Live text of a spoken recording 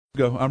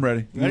Go. I'm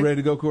ready. You ready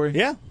to go, Corey?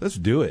 Yeah. Let's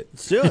do it.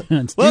 Let's do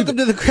it. Welcome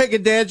to the Craig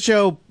and Dad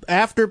Show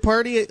after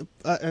party.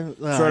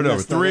 Start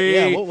over. 3.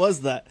 Yeah, what was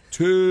that?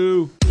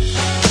 2.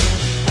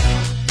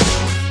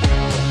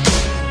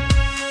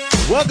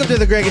 Welcome to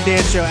the Craig and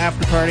Dad Show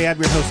after party. I'm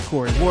your host,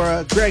 Corey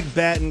Wara, Greg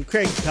Batten,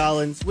 Craig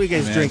Collins. What are you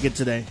guys drinking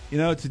today? You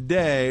know,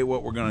 today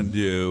what we're going to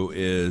do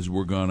is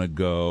we're going to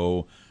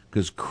go,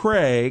 because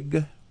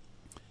Craig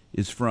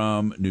is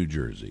from New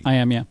Jersey. I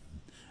am, yeah.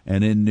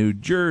 And in New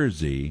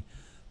Jersey,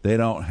 they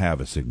don't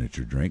have a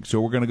signature drink, so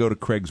we're going to go to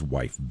Craig's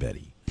wife,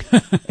 Betty.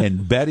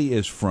 And Betty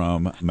is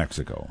from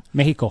Mexico.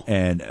 Mexico.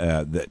 And,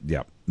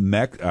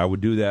 I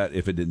would do that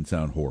if it didn't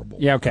sound horrible.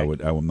 Yeah, okay.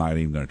 I'm not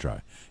even going to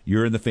try.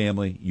 You're in the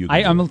family.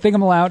 I think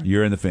I'm allowed.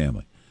 You're in the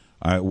family.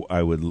 I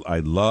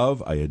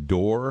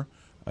adore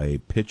a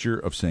pitcher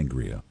of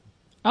sangria.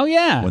 Oh,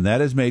 yeah. When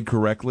that is made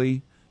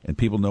correctly and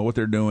people know what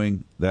they're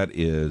doing, that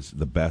is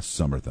the best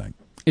summer thing.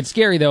 It's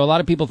scary, though. A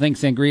lot of people think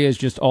sangria is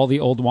just all the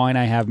old wine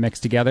I have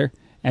mixed together,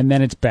 and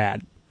then it's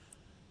bad.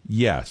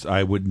 Yes,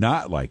 I would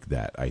not like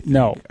that, I think.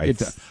 No.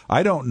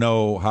 I don't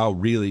know how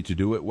really to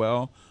do it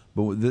well,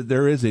 but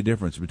there is a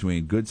difference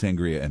between good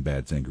sangria and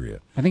bad sangria.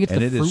 I think it's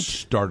and the it fruit. is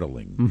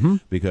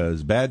startling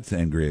because bad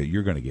sangria,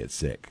 you're going to get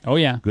sick. Oh,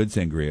 yeah. Good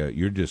sangria,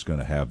 you're just going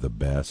to have the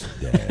best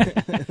day.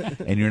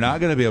 And you're not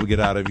going to be able to get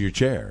out of your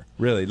chair,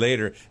 really,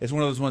 later. It's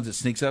one of those ones that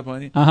sneaks up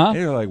on you. Uh-huh. And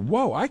you're like,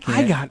 whoa, I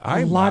can't.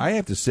 I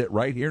have to sit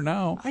right here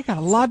now. I got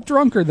a lot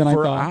drunker than I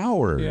thought. For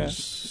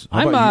hours. Yeah.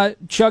 I'm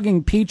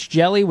chugging peach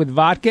jelly with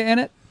vodka in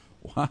it.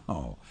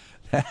 Wow.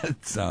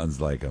 That sounds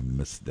like a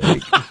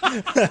mistake.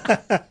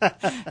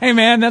 Hey,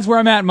 man, that's where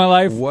I'm at in my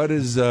life. What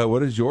is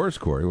yours,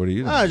 Corey? What are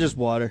you doing? Just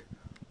water.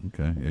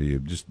 Okay. You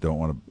just don't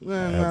want to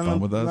have fun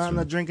with us? Not in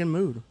a drinking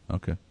mood.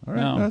 Okay. All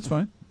right. No. That's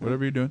fine.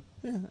 Whatever you're doing.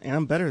 Yeah, and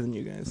I'm better than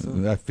you guys.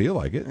 So. I feel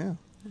like it. Yeah.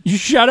 You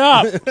shut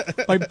up.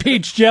 My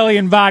peach jelly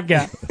and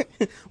vodka.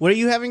 What are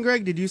you having,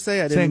 Greg? Did you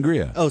say I didn't?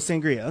 Sangria. Oh,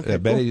 sangria. Okay.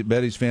 Yeah,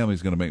 Betty's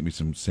family's going to make me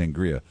some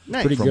sangria.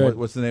 Nice. Pretty good.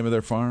 What's the name of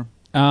their farm?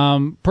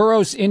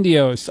 Puros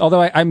Indios.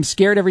 Although I'm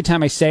scared every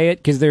time I say it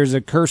because there's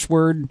a curse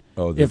word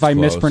if I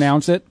close.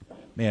 mispronounce it.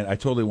 Man, I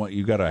totally want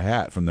you got a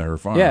hat from her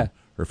farm. Yeah.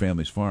 Her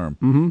family's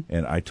farm.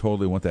 And I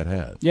totally want that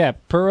hat. Yeah,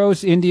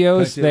 Puros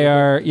Indios. They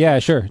are, yeah,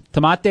 sure.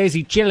 Tomates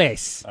y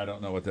chiles. I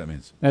don't know what that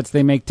means.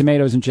 They make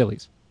tomatoes and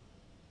chilies.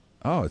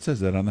 Oh, it says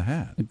that on the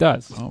hat. It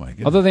does. Oh, my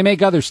goodness. Although they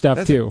make other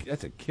stuff, too.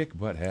 That's a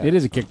kick-butt hat. It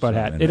is a kick-butt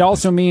hat. It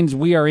also means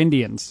we are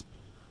Indians,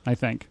 I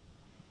think.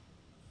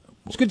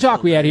 It's good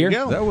talk we had here.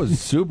 That was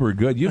super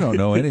good. You don't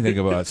know anything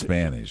about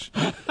Spanish.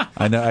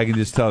 I know. I can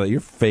just tell that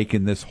you're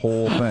faking this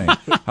whole thing.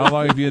 How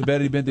long have you and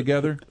Betty been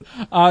together?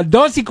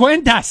 2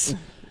 cuentas.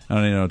 I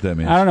don't even know what that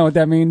means. I don't know what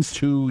that means.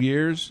 2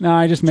 years? No,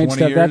 I just made 20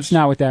 stuff. years? That's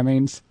not what that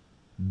means.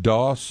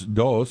 Dos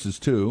is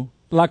 2.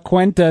 La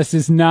cuentas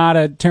is not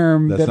a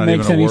term That's that not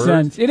makes even a any word?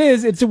 sense. It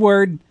is. It's a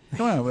word.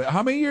 Come on.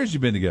 How many years you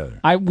been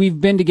together?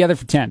 We've been together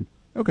for 10.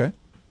 Okay.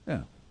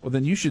 Yeah. Well,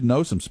 then you should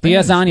know some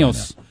Spanish. 10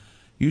 años.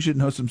 You should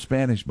know some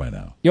Spanish by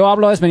now. Yo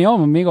hablo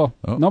español, amigo.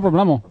 Oh. No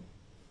problema.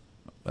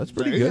 That's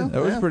pretty There you good. go.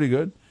 That was Yeah. pretty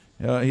good.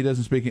 He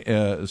doesn't speak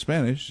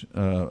Spanish,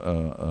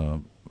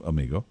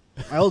 amigo.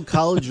 My old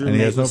college he roommate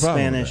has no was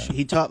problem with Spanish. that.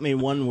 He taught me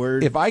one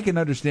word. If I can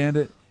understand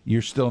it,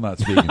 you're still not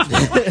speaking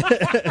Spanish.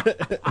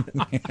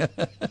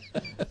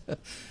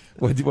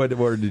 What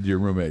word did your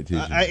roommate teach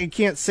you? I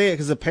can't say it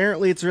because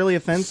apparently it's really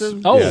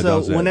offensive. Oh. Yeah, so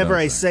don't say it, whenever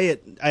don't I say say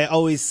it, I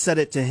always said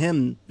it to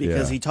him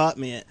because Yeah. he taught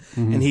me it,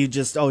 and he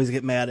just always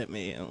get mad at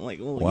me. I'm like,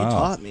 well, Wow. you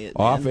taught me it.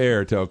 Off man.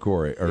 air, tell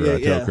Corey or Yeah,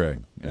 tell yeah. Craig.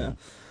 Yeah.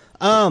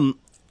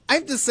 I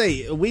have to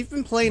say, we've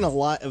been playing a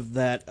lot of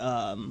that.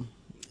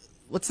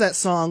 What's that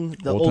song?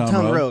 The Old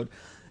Town Road.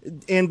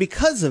 And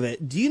because of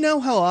it, do you know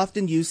how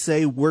often you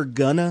say "we're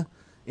gonna"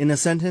 in a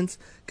sentence?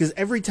 Because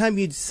every time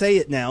you say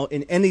it now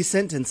in any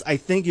sentence, I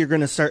think you're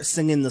going to start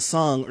singing the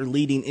song or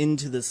leading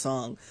into the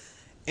song.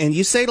 And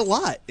you say it a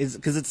lot,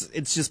 because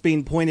it's just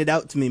being pointed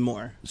out to me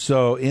more.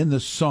 So in the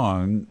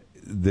song,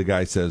 the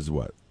guy says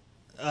what?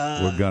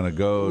 We're gonna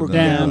go we're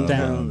down,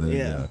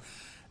 yeah.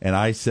 And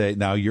I say,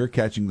 now you're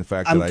catching the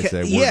fact that I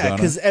say, we're yeah, gonna.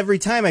 because every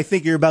time I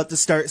think you're about to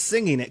start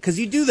singing it, because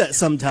you do that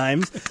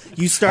sometimes.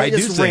 You start I do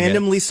just sing it.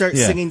 randomly start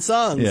Yeah. singing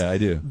songs. Yeah, I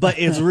do. But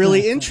it's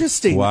really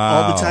interesting. All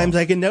Wow. the times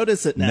I can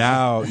notice it now.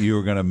 Now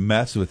you're going to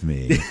mess with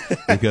me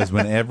because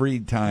every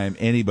time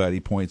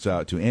anybody points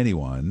out to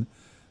anyone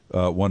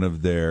one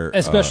of their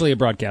Especially a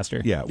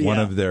broadcaster. one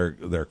of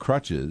their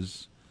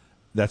crutches,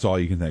 that's all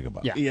you can think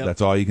about. Yeah. Yep.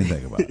 That's all you can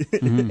think about.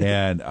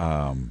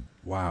 And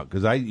wow,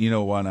 because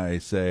when I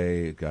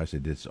say, gosh,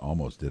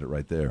 almost did it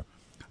right there.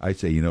 I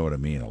say, you know what I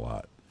mean, a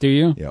lot. Do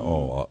you? Yeah.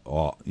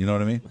 You know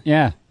what I mean?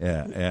 Yeah.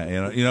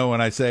 Yeah. You know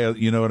when I say,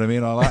 you know what I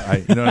mean, a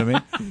lot. You know what I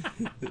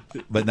mean?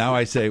 But now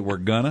I say, we're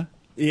gonna.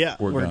 Yeah,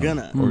 we're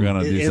gonna. We're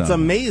gonna do It's something.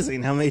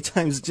 amazing how many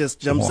times it just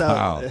jumps Wow.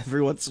 out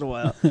every once in a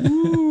while.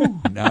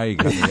 Now you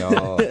got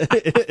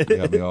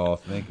me all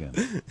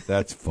thinking.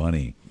 That's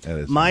funny. That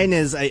is Mine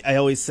is, I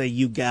always say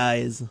you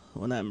guys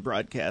when I'm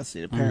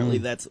broadcasting. Apparently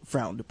that's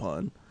frowned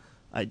upon.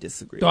 I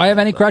disagree. Do I have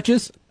any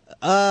crutches?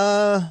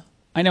 Uh,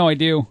 I know I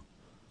do.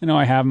 I know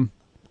I have them.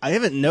 I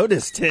haven't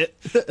noticed it.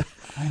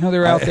 I know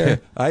they're out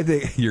there. I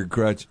think your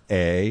crutch,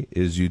 A,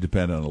 is you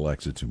depend on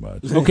Alexa too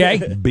much.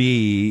 Okay.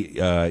 B,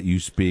 you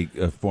speak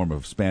a form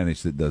of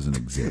Spanish that doesn't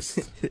exist.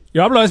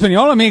 Yo hablo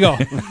español, amigo.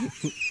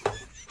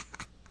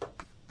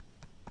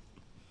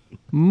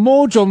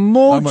 Mucho. I'm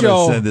going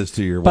to send this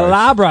to your wife.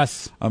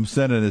 Palabras. I'm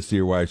sending this to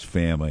your wife's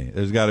family.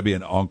 There's got to be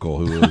an uncle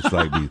who will just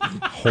like be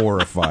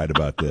horrified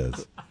about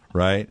this.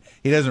 Right?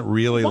 He doesn't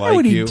really like you. Why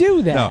would he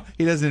do that? No,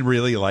 he doesn't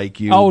really like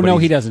you. Oh, no,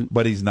 he doesn't.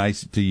 But he's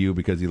nice to you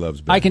because he loves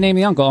Betty. I can name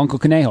the uncle, Uncle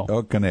Conejo.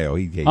 Oh, Conejo.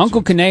 He hates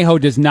Uncle you. Conejo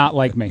does not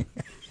like me.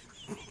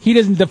 He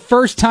doesn't. The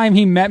first time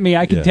he met me,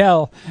 I could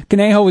tell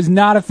Conejo was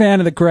not a fan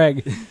of the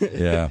Craig.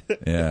 Yeah.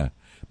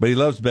 But he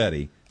loves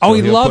Betty. Oh,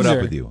 he he'll loves put her.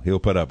 Up with you. He'll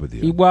put up with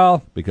you.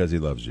 Because he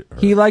loves you.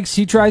 Her.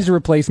 He tries to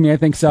replace me, I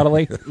think,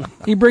 subtly.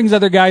 He brings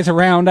other guys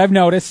around, I've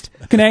noticed.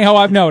 Conejo,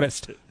 I've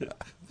noticed.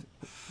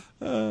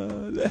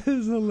 That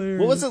is hilarious.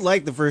 What was it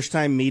like the first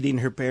time meeting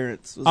her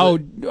parents?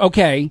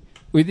 Okay.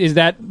 Is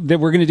that we're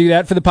going to do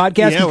that for the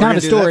podcast? Yeah, it's we're kind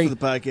of a gonna do that story. for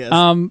the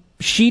podcast.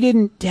 She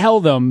didn't tell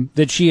them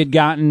that she had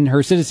gotten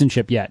her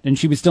citizenship yet, and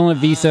she was still on a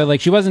visa.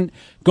 Like, she wasn't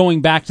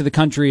going back to the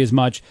country as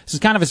much. This is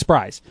kind of a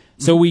surprise.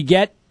 So we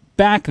get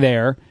back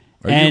there.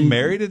 Are you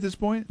married at this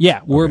point?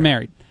 Yeah, we're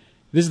married.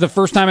 This is the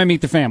first time I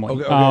meet the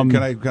family.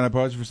 Okay, can I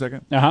pause for a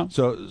second? Uh-huh.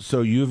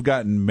 So you've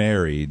gotten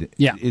married.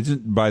 Yeah.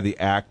 Isn't by the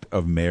act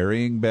of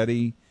marrying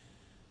Betty,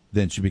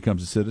 then she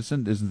becomes a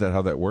citizen? Isn't that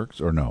how that works,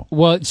 or no?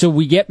 Well, so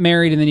we get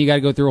married, and then you got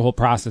to go through a whole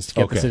process to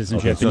get the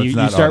citizenship. So and it's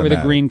you not start with a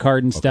automatic. green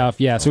card and stuff.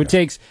 Yeah, so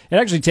it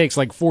actually takes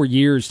like 4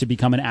 years to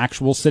become an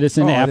actual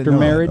citizen after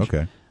marriage.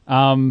 Okay.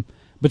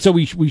 But so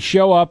we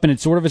show up, and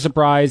it's sort of a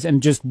surprise,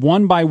 and just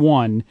one by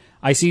one,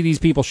 I see these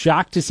people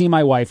shocked to see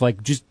my wife,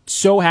 like just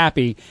so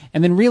happy,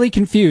 and then really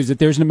confused that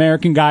there's an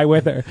American guy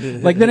with her.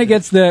 Like then it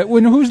gets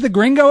who's the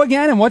gringo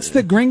again, and what's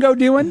the gringo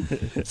doing?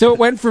 So it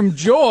went from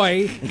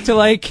joy to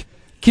like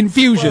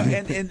confusion.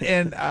 Well,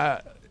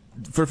 and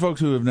for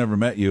folks who have never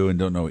met you and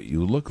don't know what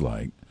you look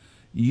like,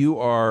 you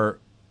are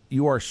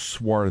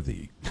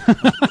swarthy.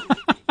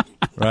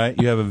 Right,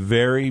 you have a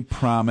very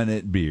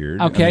prominent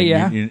beard. Okay,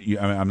 I mean,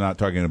 I'm not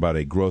talking about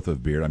a growth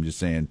of beard. I'm just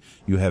saying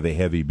you have a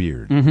heavy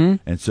beard,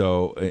 and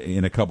so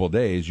in a couple of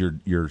days,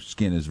 your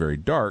skin is very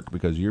dark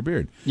because of your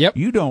beard. Yep,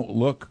 you don't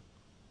look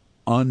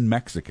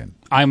un-Mexican.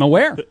 I'm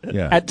aware.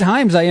 Yeah. At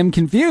times, I am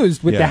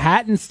confused with the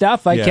hat and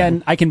stuff. I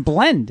can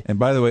blend. And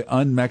by the way,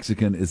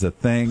 un-Mexican is a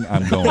thing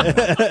I'm going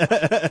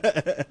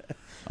with.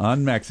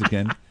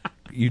 Un-Mexican,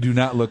 you do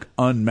not look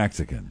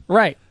un-Mexican.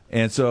 Right.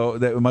 And so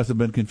that must have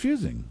been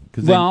confusing.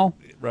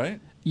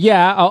 Right?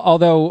 Yeah,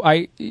 although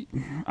I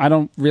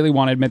don't really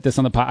want to admit this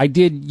on the pod. I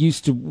did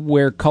used to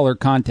wear color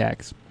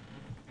contacts.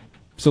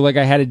 So like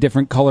I had a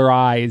different color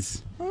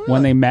eyes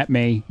when they met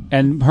me.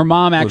 And her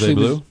mom actually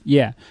Were they blue?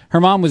 Yeah.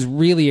 Her mom was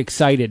really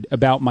excited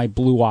about my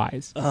blue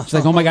eyes. She's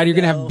like, "Oh my God, you're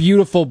going to have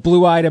beautiful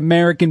blue-eyed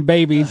American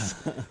babies."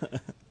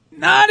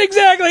 Not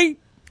exactly.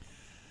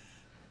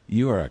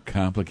 You are a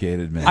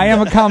complicated man. I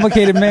am a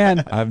complicated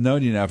man. I've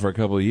known you now for a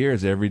couple of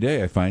years. Every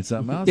day I find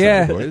something else.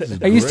 Yeah. This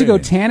is I used to go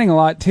great. tanning a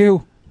lot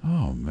too.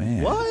 Oh,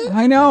 man. What?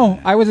 I know.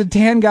 I was a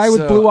tan guy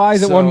with blue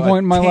eyes at one point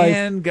in my life. A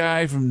tan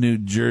guy from New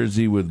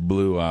Jersey with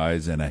blue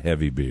eyes and a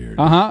heavy beard.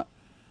 Uh-huh.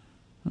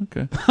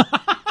 Okay.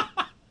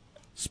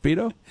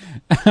 Speedo?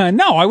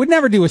 No, I would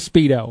never do a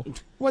Speedo.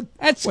 What?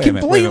 That's Wait a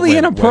minute, completely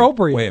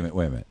inappropriate. Wait a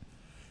minute.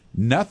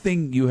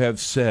 Nothing you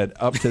have said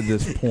up to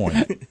this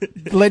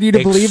point Led you to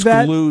believe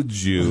that?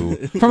 excludes you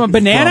From a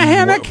banana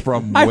hammock?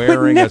 from I would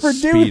wearing never a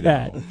do Speedo.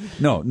 that.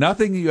 No,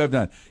 nothing you have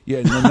done.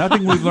 Yeah,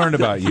 nothing we've learned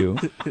about you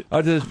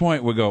up to this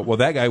point would go, well,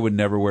 that guy would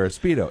never wear a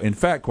Speedo. In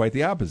fact, quite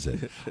the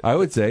opposite. I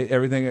would say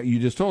everything that you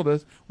just told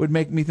us would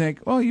make me think,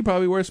 oh, you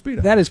probably wear a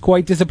Speedo. That is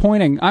quite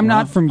disappointing. I'm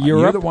not from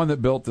Europe. You're the one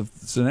that built the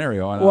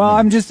scenario. Well,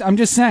 I'm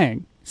just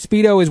saying.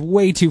 Speedo is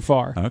way too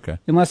far. Okay.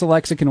 Unless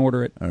Alexa can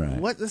order it. All right.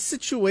 What the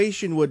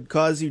situation would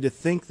cause you to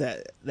think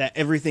that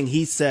everything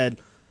he said,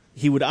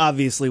 he would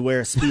obviously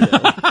wear a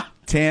Speedo?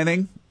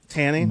 Tanning,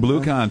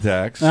 blue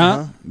contacts.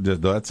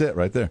 That's it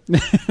right there.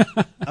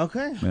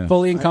 Okay. Yeah.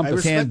 Fully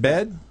encompassed. Tan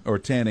bed or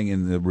tanning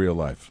in the real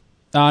life?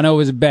 No, it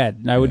was a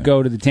bed. I would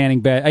go to the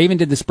tanning bed. I even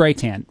did the spray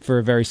tan for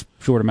a very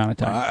short amount of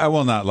time. I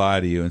will not lie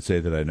to you and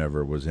say that I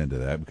never was into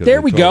that. Because There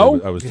we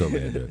go. I was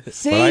totally into it.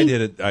 See? But I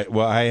did it.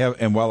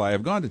 While I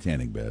have gone to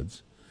tanning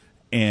beds,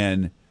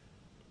 and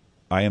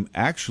I am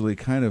actually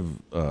kind of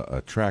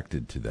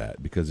attracted to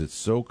that because it's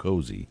so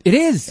cozy. It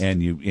is.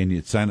 And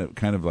you sign up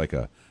kind of like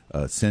a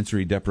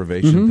sensory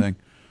deprivation thing.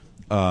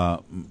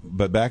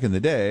 But back in the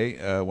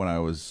day, when I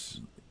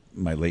was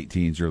my late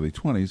teens, early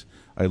 20s,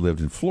 I lived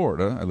in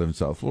Florida. I lived in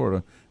South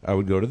Florida. I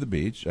would go to the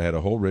beach. I had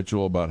a whole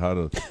ritual about how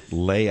to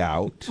lay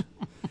out,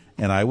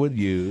 and I would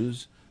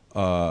use.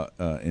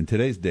 In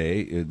today's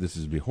day, this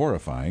would be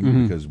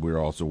horrifying because we're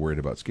also worried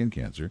about skin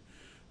cancer.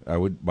 I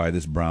would buy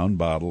this brown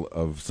bottle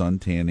of sun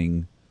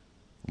tanning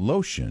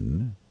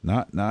lotion,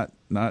 not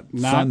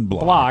sunblock.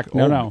 block.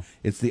 No.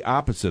 It's the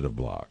opposite of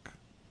block.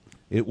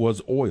 It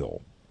was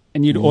oil.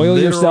 And you'd oil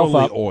yourself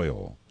Literally up.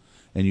 oil.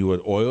 and you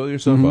would oil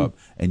yourself up,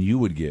 and you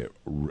would get,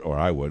 or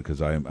I would,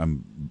 because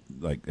I'm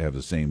like have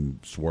the same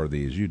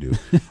swarthy as you do.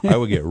 I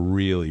would get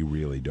really,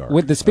 really dark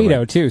with the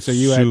Speedo too. So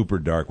you super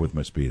dark with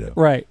my Speedo.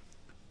 Right.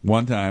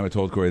 One time, I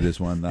told Corey this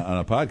one on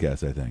a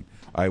podcast. I think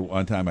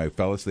one time I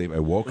fell asleep. I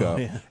woke up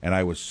and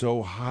I was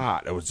so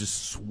hot. I was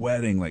just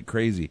sweating like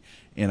crazy,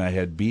 and I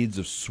had beads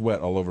of sweat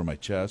all over my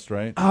chest.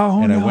 Right.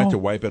 Oh, and no. I went to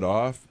wipe it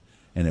off,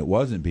 and it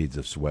wasn't beads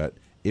of sweat.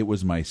 It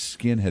was my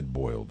skin had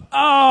boiled.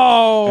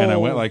 Oh. And I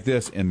went like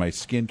this, and my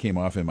skin came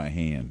off in my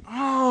hand.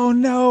 Oh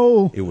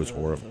no. It was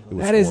horrible. It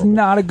was That is horrible.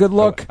 not a good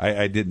look.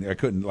 I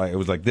couldn't, like, it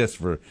was like this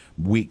for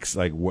weeks,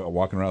 like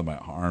walking around with my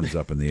arms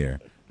up in the air.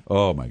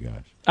 Oh my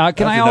gosh.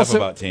 Can I enough also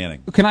about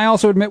tanning? Can I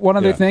also admit one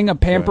other Yeah. thing, a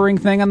pampering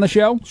thing on the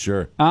show?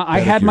 Sure. I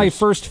had my Pedicures.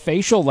 first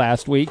facial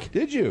last week.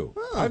 Did you?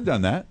 I've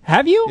done that.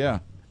 Have you? Yeah.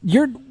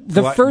 You're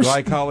the first.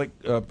 Glycolic.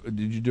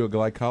 Did you do a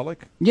glycolic?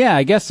 Yeah,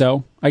 I guess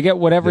so. I get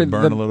whatever Did it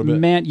burn the a little bit?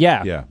 man.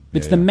 Yeah, Yeah.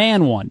 It's Yeah, the yeah.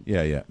 man one.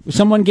 Yeah, yeah.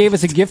 Someone gave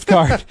us a gift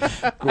card.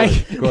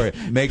 Corey,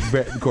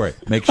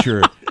 make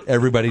sure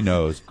everybody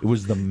knows it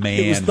was the man.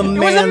 It was the one, It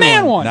was a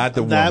man one. not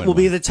the woman. That will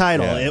be one. the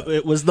title. Yeah.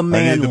 It was the I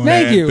man need the one.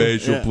 man Thank you.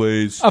 facial, Yeah.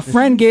 please. A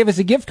friend gave us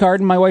a gift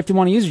card, and my wife didn't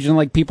want to use it. She didn't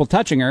like people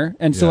touching her,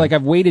 and so Yeah. like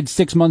I've waited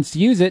 6 months to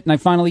use it, and I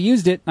finally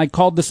used it. And I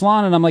called the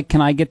salon, and I'm like,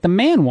 "Can I get the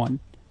man one?"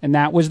 And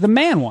that was the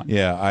man one.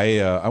 Yeah,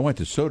 I went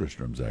to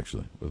Soderstrom's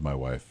actually with my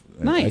wife.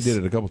 And Nice. I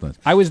did it a couple times.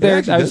 I was there- It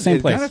actually I was does- the same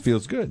it place. kind of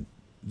feels good.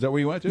 Is that where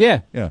you went to?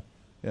 Yeah. Yeah.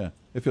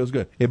 It feels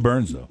good. It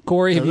burns though.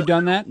 Corey, have you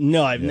done that?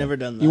 No, I've never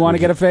done that. You want to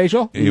get a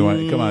facial? You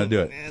want? Come on, do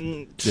it.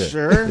 Yeah.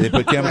 Sure. They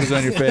put chemicals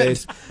on your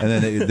face, and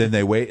then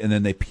they wait, and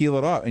then they peel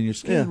it off, and your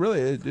skin Yeah.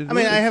 really. I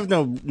mean, I have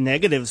no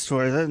negatives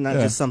towards it. Not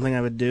Yeah. just something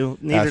I would do.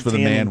 Neither Ask for the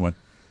tanning. man one.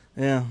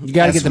 Yeah. You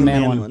got to Ask get the for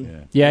man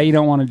one. Yeah, you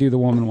don't want to do the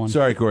woman one.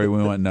 Sorry, Corey,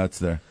 we went nuts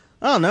there.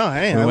 Oh no!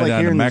 Hey, We I went like down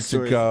to hearing these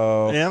stories.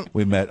 Mexico. Yeah.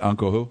 We met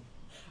Uncle who?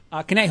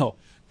 Conejo,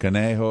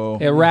 Conejo.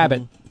 a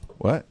rabbit.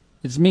 What?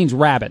 It means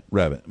rabbit.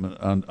 Rabbit.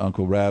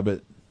 Uncle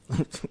Rabbit.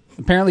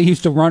 Apparently, he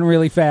used to run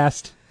really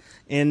fast.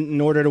 And in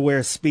order to wear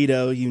a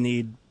Speedo, you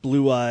need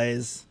blue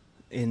eyes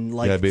and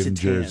like Yeah, be to from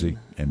tan. Jersey.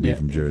 And be Yeah.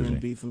 from Jersey. And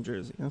be from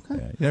Jersey. Okay.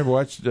 Yeah. You never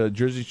watched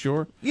Jersey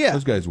Shore? Yeah.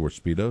 Those guys wore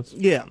Speedos.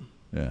 Yeah.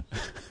 Yeah.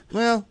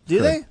 Well, do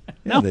they?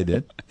 Yeah, they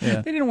did.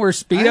 Yeah. They didn't wear I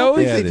Speedos. don't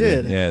think Yeah, they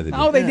did. Yeah, they did.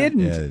 Oh, they Yeah. didn't.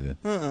 Yeah, they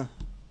did.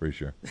 Pretty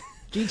sure.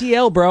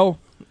 GTL, bro.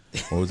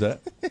 What was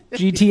that?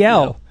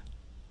 GTL.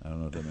 I don't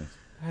know what that means.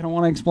 I don't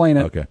want to explain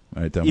it. Okay.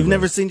 All right, tell me. You've about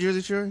never it. seen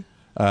Jersey Shore?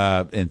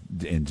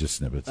 In just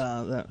snippets.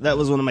 That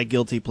was one of my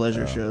guilty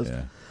pleasure shows.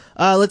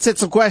 Yeah. Let's hit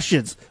some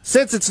questions.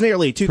 Since it's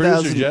nearly 2000.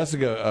 Producer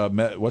Jessica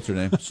met, what's her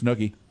name?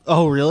 Snooki.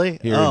 Oh, really?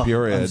 Here oh, in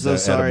Peoria I'm at, so at a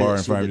sorry bar that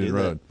in she had to Farmington do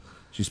that. Road.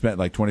 She spent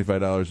like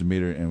 $25 a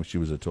meter, and she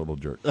was a total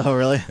jerk. Oh,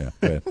 really? Yeah.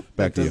 Go ahead. Back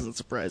That to doesn't you.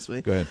 surprise me.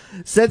 Go ahead.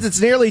 Since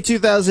it's nearly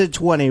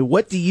 2020,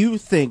 what do you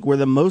think were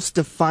the most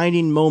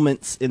defining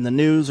moments in the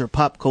news or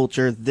pop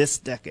culture this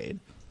decade?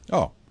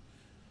 Oh.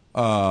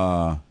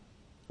 Well.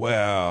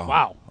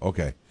 Wow.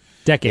 Okay.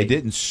 Decade. It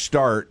didn't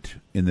start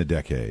in the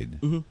decade,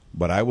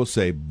 but I will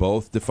say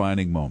both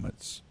defining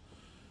moments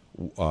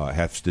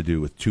have to do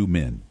with two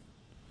men,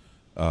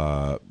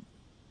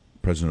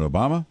 President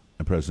Obama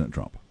and President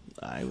Trump.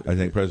 I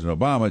think President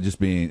Obama just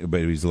being, but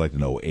he was elected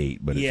in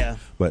 2008, but Yeah.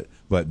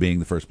 but being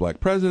the first black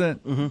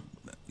president,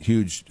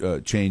 huge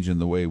change in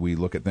the way we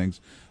look at things,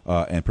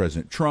 and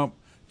President Trump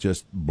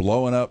just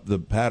blowing up the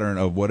pattern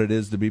of what it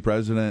is to be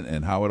president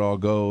and how it all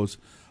goes.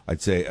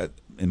 I'd say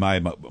in my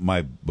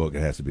book, it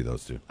has to be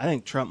those two. I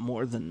think Trump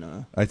more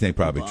than. I think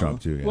probably Obama.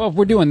 Trump too. Yeah. Well, if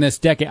we're doing this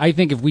decade, I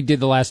think if we did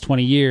the last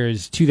 20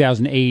 years,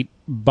 2008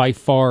 by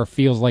far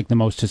feels like the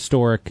most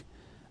historic.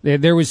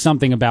 There was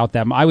something about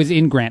them. I was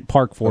in Grant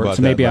Park for About it,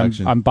 so maybe that I'm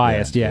election.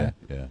 biased. Yeah.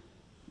 Yeah.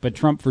 But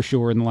Trump for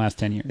sure in the last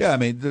 10 years. Yeah, I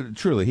mean,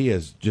 truly, he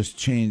has just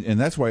changed, and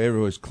that's why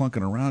everybody's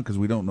clunking around because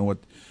we don't know what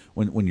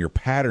when your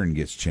pattern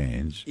gets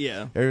changed.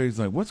 Yeah. Everybody's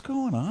like, "What's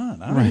going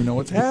on? I don't even know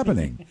what's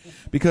happening,"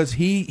 because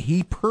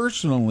he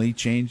personally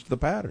changed the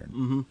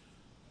pattern.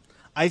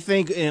 I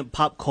think in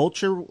pop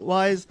culture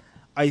wise,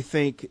 I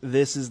think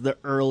this is the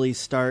early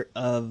start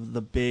of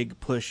the big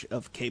push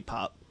of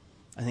K-pop.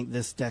 I think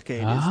this decade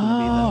is going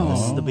to be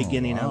this is the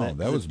beginning of wow, it.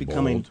 that It's was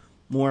becoming bold.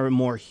 more and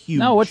more huge.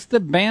 No, what's the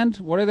band?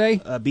 What are they?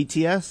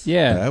 BTS?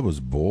 Yeah. That was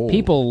bold.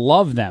 People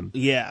love them.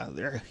 Yeah,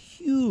 they're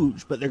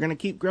huge, but they're going to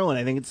keep growing.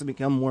 I think it's going to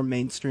become more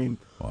mainstream.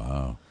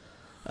 Wow.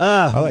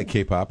 I like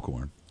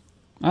K-popcorn.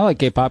 I like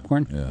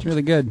K-popcorn. Yeah. It's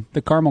really good.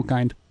 The caramel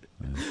kind.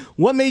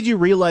 What made you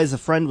realize a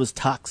friend was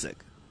toxic?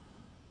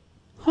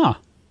 Huh.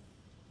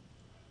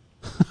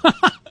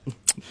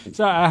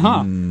 So,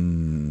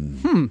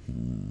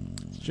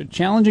 It's a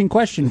challenging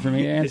question for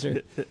me to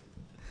answer.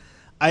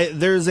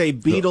 There's a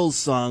Beatles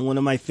song. One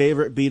of my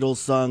favorite Beatles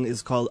song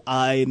is called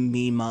 "I,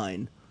 Me,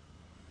 Mine,"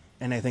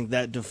 and I think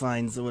that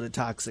defines what a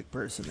toxic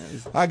person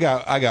is. I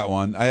got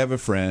one. I have a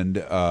friend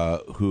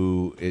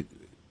who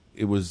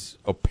it was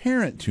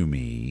apparent to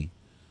me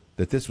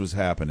that this was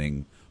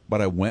happening,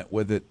 but I went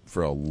with it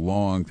for a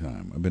long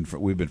time.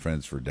 We've been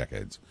friends for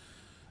decades.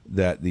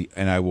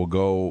 And I will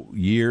go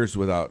years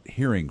without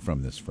hearing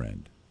from this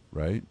friend,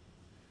 right?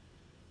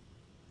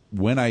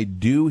 when I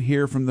do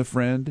hear from the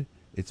friend,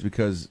 it's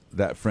because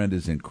that friend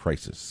is in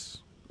crisis.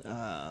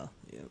 Yeah.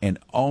 And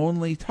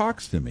only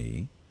talks to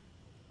me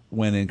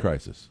when in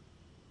crisis.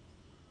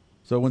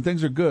 So when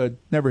things are good,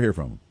 never hear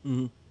from them.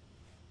 Mm-hmm.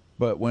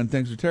 But when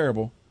things are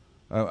terrible,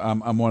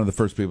 I'm one of the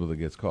first people that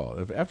gets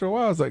called. After a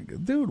while, I was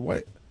like, dude,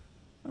 what?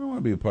 I don't want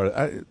to be a part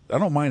of it. I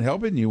don't mind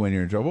helping you when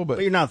you're in trouble, but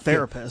you're not a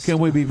therapist. Can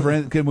we be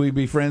friends? Can we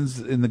be friends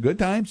in the good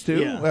times too?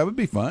 Yeah. That would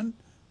be fun.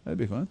 That'd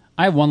be fun.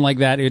 I have one like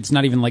that. It's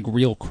not even like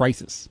real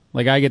crisis.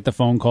 Like I get the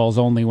phone calls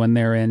only when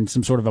they're in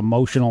some sort of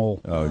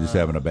emotional. Oh, just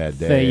having a bad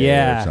day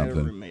or something. I had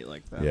a roommate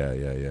like that. Yeah.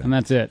 And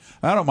that's it.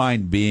 I don't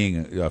mind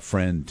being a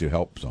friend to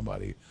help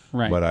somebody,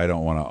 right? But I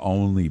don't want to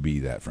only be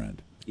that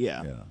friend.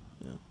 Yeah.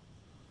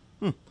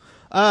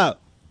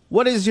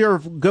 What is your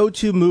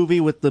go-to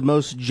movie with the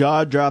most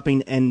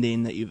jaw-dropping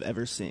ending that you've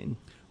ever seen?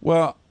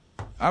 Well,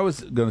 I was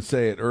going to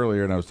say it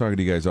earlier, and I was talking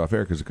to you guys off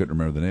air because I couldn't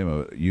remember the name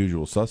of it.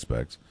 Usual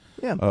Suspects.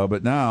 Yeah.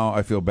 But now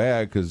I feel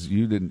bad because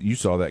you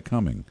saw that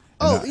coming.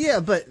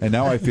 And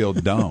now I feel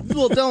dumb.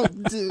 Well,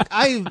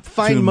 I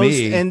find most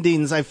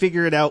endings, I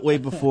figure it out way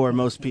before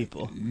most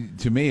people.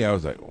 To me, I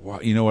was like, wow,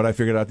 you know what I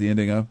figured out the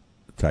ending of?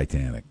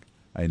 Titanic.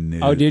 I knew.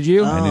 Oh, did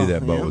you? I knew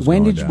that boat was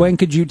going down. When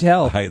could you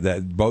tell?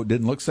 That boat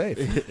didn't look safe.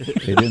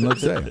 It didn't look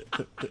safe.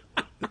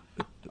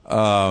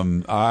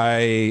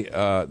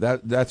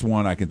 That's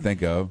one I can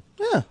think of.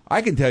 Yeah.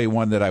 I can tell you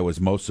one that I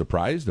was most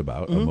surprised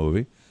about, a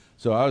movie.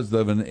 So I was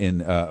living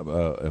in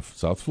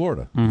South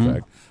Florida. In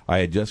fact, I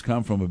had just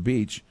come from a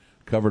beach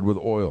covered with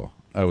oil.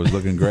 I was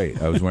looking great.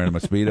 I was wearing my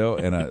Speedo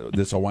and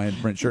this Hawaiian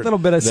print shirt. A little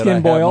bit of that skin I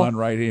boil have on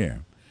right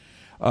here.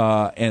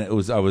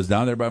 And I was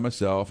down there by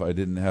myself. I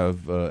didn't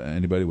have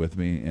anybody with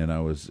me, and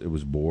it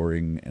was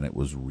boring, and it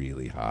was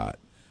really hot,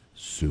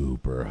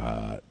 super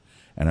hot.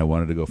 And I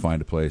wanted to go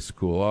find a place to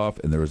cool off,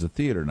 and there was a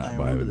theater not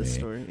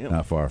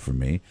far from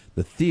me.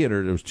 The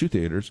theater, there was 2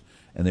 theaters,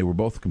 and they were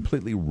both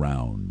completely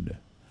round.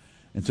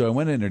 And so I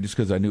went in there just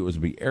because I knew it was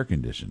going to be air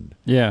conditioned.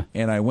 Yeah.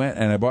 And I went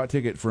and I bought a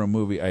ticket for a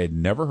movie I had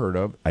never heard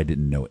of. I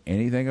didn't know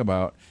anything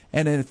about,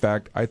 and in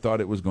fact, I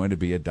thought it was going to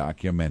be a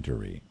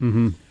documentary.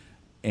 Mm-hmm.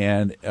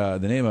 And the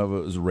name of it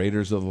was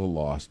Raiders of the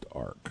Lost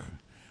Ark.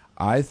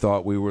 I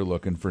thought we were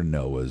looking for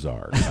Noah's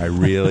Ark. I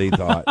really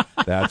thought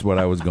that's what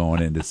I was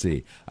going in to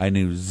see. I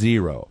knew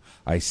zero.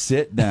 I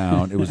sit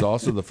down. It was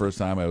also the first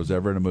time I was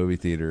ever in a movie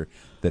theater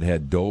that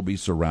had Dolby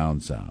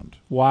surround sound.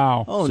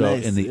 Wow. Oh, so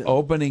nice. In the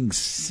opening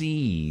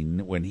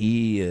scene, when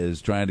he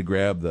is trying to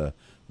grab the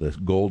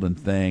golden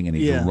thing and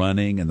he's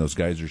running and those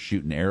guys are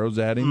shooting arrows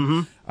at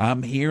him,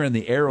 I'm hearing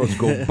the arrows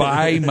go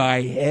by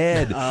my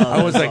head.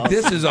 I was like,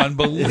 this is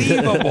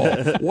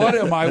unbelievable. What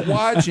am I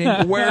watching?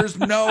 Where's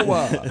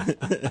Noah?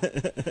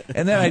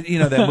 And then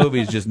that movie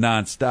is just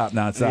nonstop.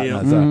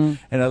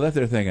 And I left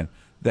there thinking,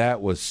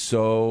 that was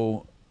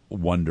so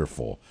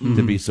wonderful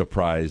to be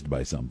surprised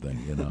by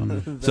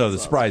something, So the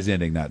surprise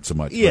ending, not so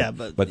much,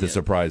 but the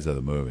surprise of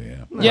the movie.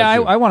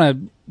 I want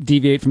to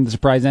deviate from the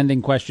surprise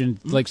ending question,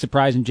 like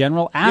surprise in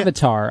general.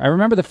 Avatar. I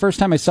remember the first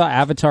time I saw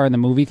Avatar in the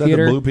movie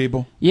theater. The blue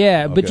people?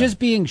 Yeah, okay. But just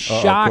being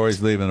shocked. Corey's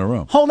leaving the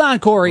room. Hold on,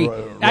 Corey.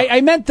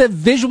 I meant the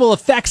visual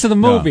effects of the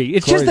movie. No,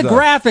 it's Corey's just the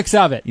graphics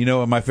of it. You know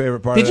what my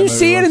favorite part Did of that you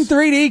see it in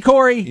 3D,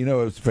 Corey? You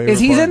know what's favorite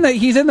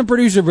he's in the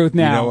producer booth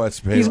now. You know what's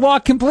favorite? He's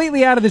walked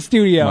completely out of the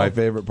studio. My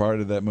favorite part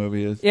of that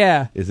movie is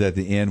at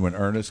the end when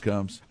Ernest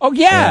comes. Oh,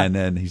 yeah. And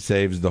then he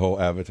saves the whole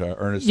Avatar.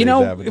 Ernest saves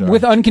Avatar.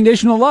 With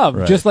unconditional love.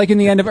 Right. Just like in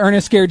the end of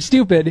Ernest Scared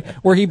Stupid,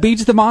 where he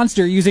beats the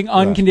monster using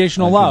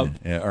unconditional love.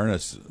 Yeah,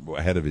 Ernest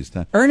ahead of his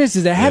time. Ernest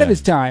is ahead of his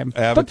time.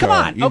 Avatar. But come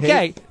on,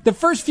 okay. The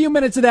first few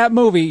minutes of that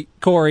movie,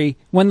 Corey,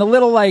 when the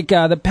little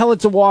the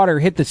pellets of water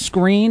hit the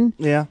screen,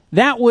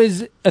 that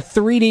was a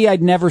 3D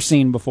I'd never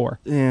seen before.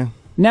 Yeah.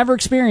 Never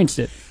experienced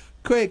it.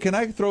 Can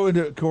I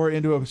throw Corey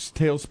into a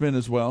tailspin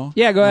as well?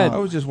 Yeah, go ahead. I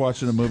was just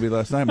watching a movie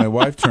last night. My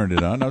wife turned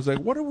it on. I was like,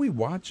 what are we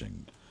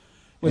watching?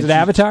 Was it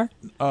Avatar?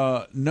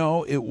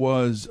 No, it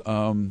was,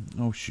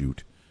 oh,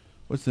 shoot.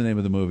 What's the name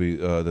of the movie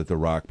that The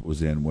Rock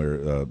was in where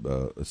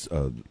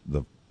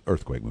the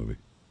earthquake movie?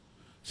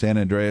 San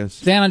Andreas?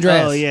 San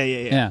Andreas. Oh,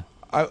 yeah.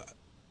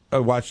 I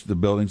watched the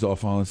buildings all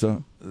falling.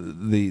 So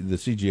the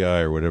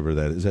CGI or whatever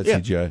that is that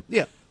CGI?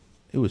 Yeah.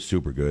 It was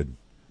super good.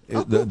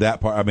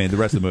 That part. I mean, the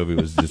rest of the movie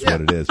was just what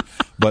it is.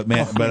 But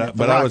man,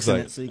 but I was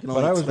like,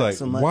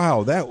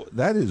 wow,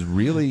 that is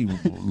really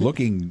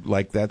looking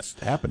like that's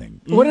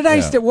happening. What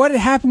what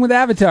happened with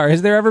Avatar?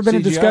 Has there ever been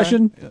a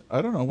discussion?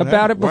 I don't know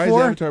about it before. Why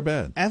is Avatar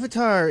bad?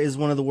 Avatar is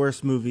one of the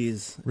worst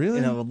movies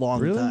in a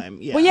long time.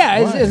 Yeah. Well,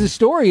 as a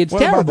story, it's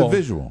terrible. What about the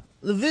visual?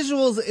 The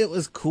visuals, it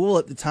was cool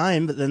at the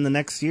time, but then the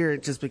next year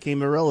it just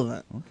became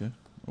irrelevant. Okay.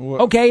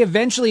 Okay,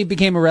 eventually it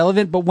became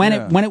irrelevant, but when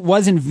it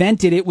was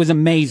invented, it was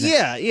amazing.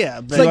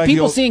 Yeah. It's like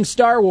people seeing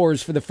Star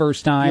Wars for the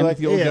first time. You like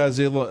the old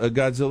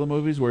Godzilla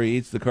movies where he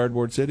eats the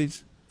cardboard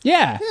cities?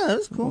 Yeah. Yeah, that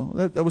was cool.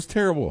 Well, that was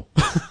terrible.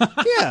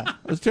 Yeah.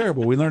 It was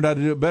terrible. We learned how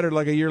to do it better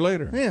like a year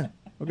later. Yeah.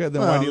 Okay,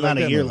 then why do you not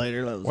like a year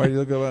later. Why do you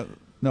look about?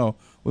 No,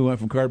 we went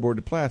from cardboard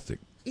to plastic.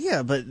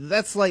 Yeah, but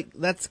that's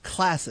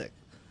classic.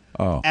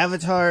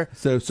 Avatar.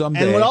 So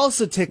someday, and what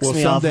also ticks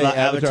me off about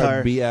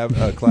Avatar, be a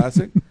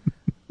classic.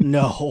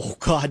 No,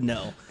 God,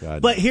 no.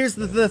 God, but here's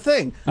the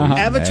thing.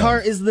 Avatar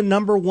is the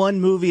 #1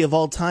 movie of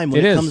all time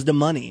when it comes to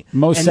money.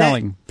 Most and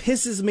selling. That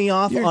pisses me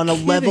off You're on a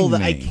level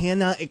that I me.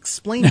 cannot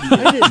explain to you.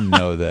 I didn't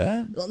know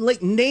that.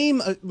 Like,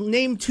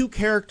 name 2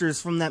 characters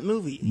from that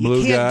movie. Blue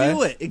You can't guy,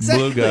 do it.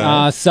 Exactly. blue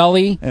guy.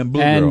 Sully And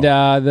blue and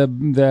girl. the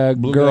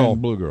Blue girl. guy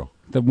and blue girl.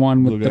 The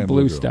one with Blue guy the and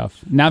blue blue girl.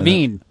 stuff.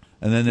 Naveen.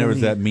 And then there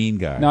was that mean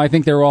guy. No, I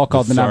think they were all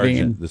called the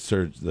sergeant,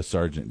 Naveen. the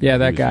sergeant. Yeah, He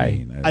that was guy.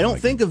 mean. I don't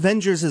like think him.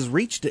 Avengers has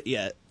reached it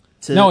yet.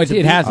 No, it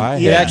beat- hasn't. I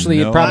It had actually,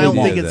 no it probably I don't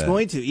idea think won't. it's that.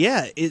 going to.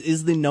 Yeah, it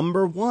is the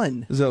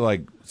 #1. Is it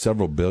like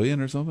several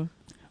billion or something?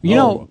 You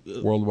know,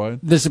 worldwide.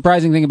 the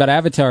surprising thing about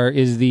Avatar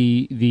is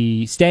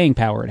the staying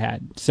power it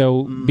had.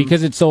 So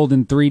because it sold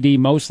in 3D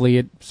mostly,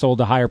 it sold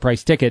a higher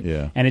price ticket,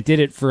 and it did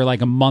it for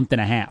like a month and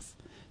a half.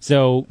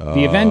 So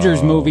the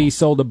Avengers movie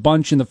sold a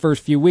bunch in the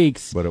first few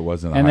weeks, But it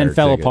wasn't, and then higher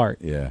fell ticket. apart.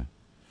 Yeah,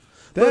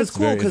 But it's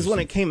cool very because when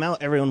it interesting. came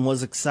out, everyone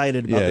was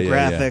excited about the Yeah,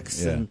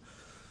 graphics. yeah. And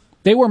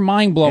They were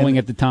mind blowing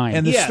at the time.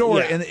 And the Yeah,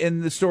 story, yeah.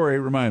 and the story,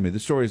 remind me,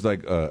 the story is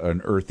like an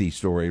earthy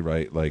story,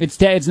 right? Like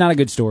It's not a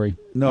good story.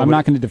 No, I'm but-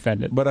 not going to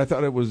defend it. But I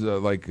thought it was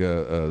like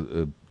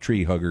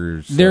tree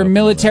huggers. They're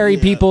military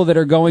Yeah. people that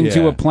are going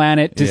to Yeah. a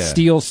planet to Yeah.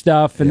 steal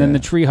stuff, and then Yeah. the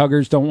tree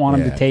huggers don't want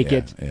them to take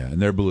it. Yeah, and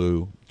they're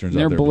blue. Turns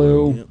They're out they're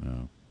blue.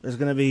 there's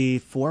going to be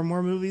 4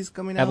 more movies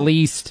coming out. At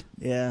least.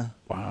 Yeah.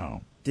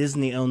 Wow.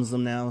 Disney owns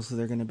them now, so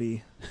they're going to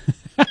be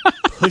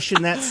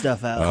pushing that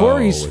stuff out.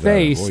 Corey's without-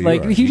 face, boy, you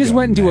like are- he you just got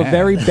went into a mad.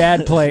 very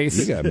bad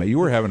place. You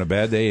were having a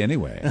bad day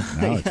anyway.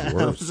 Now it's I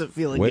worse. wasn't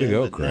feeling Way good, to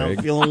go, but now I'm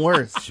Craig. feeling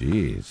worse.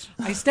 Jeez.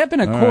 I step in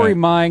a All Corey right.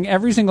 mind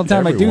every single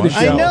time I do Everyone. the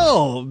show. I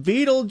know.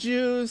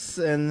 Beetlejuice,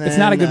 and then, It's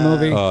not a good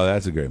movie. Oh,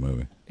 that's a great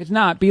movie. It's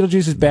not.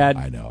 Beetlejuice is bad.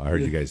 I know. I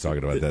heard you guys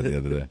talking about that the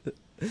other day.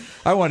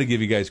 I want to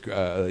give you guys.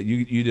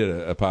 You did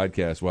a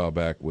podcast a while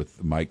back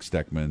with Mike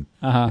Steckman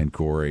and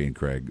Corey and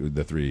Craig,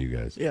 the 3 of you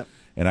guys. Yeah.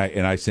 And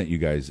I sent you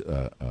guys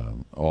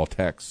all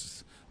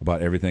texts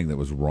about everything that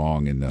was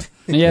wrong in the.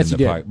 Yes, in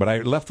the you did. But I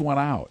left one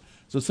out.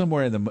 So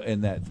somewhere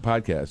in that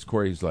podcast,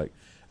 Corey's like,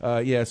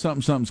 yeah,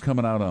 something's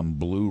coming out on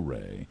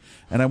Blu-ray,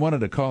 and I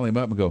wanted to call him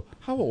up and go,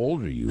 "How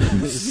old are you?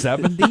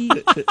 70?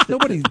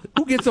 Nobody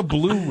who gets a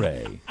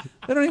Blu-ray.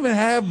 They don't even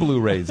have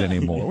Blu-rays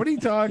anymore. What are you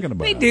talking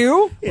about? They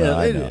do. Well,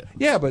 I they know. do.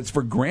 Yeah, but it's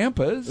for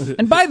grandpas.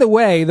 And by the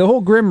way, the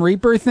whole Grim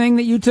Reaper thing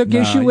that you took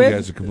No, issue you with,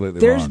 guys are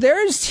completely wrong.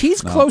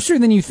 he's closer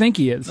than you think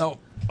he is. No.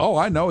 Oh,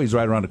 I know he's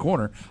right around the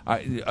corner.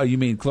 You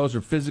mean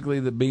closer physically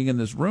than being in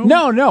this room?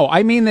 No.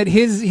 I mean that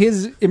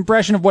his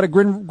impression of what a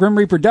Grim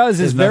Reaper does is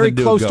Has nothing very to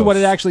do close with to what it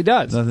ghosts. actually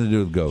does. Nothing to do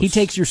with ghosts. He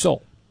takes your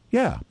soul.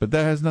 Yeah, but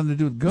that has nothing to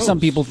do with ghosts. Some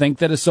people think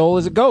that a soul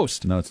is a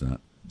ghost. No, it's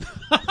not.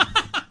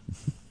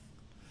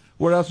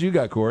 What else you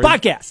got, Corey?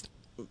 Podcast.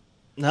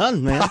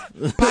 None, man.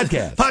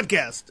 Podcast.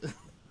 Podcast.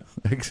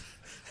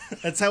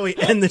 That's how we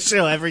end the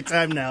show every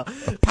time now.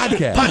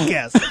 Podcast.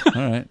 Podcast.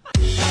 All right.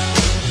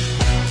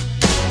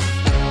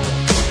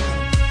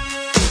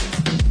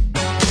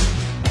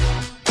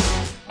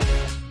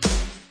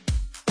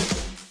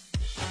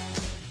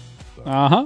 Uh huh.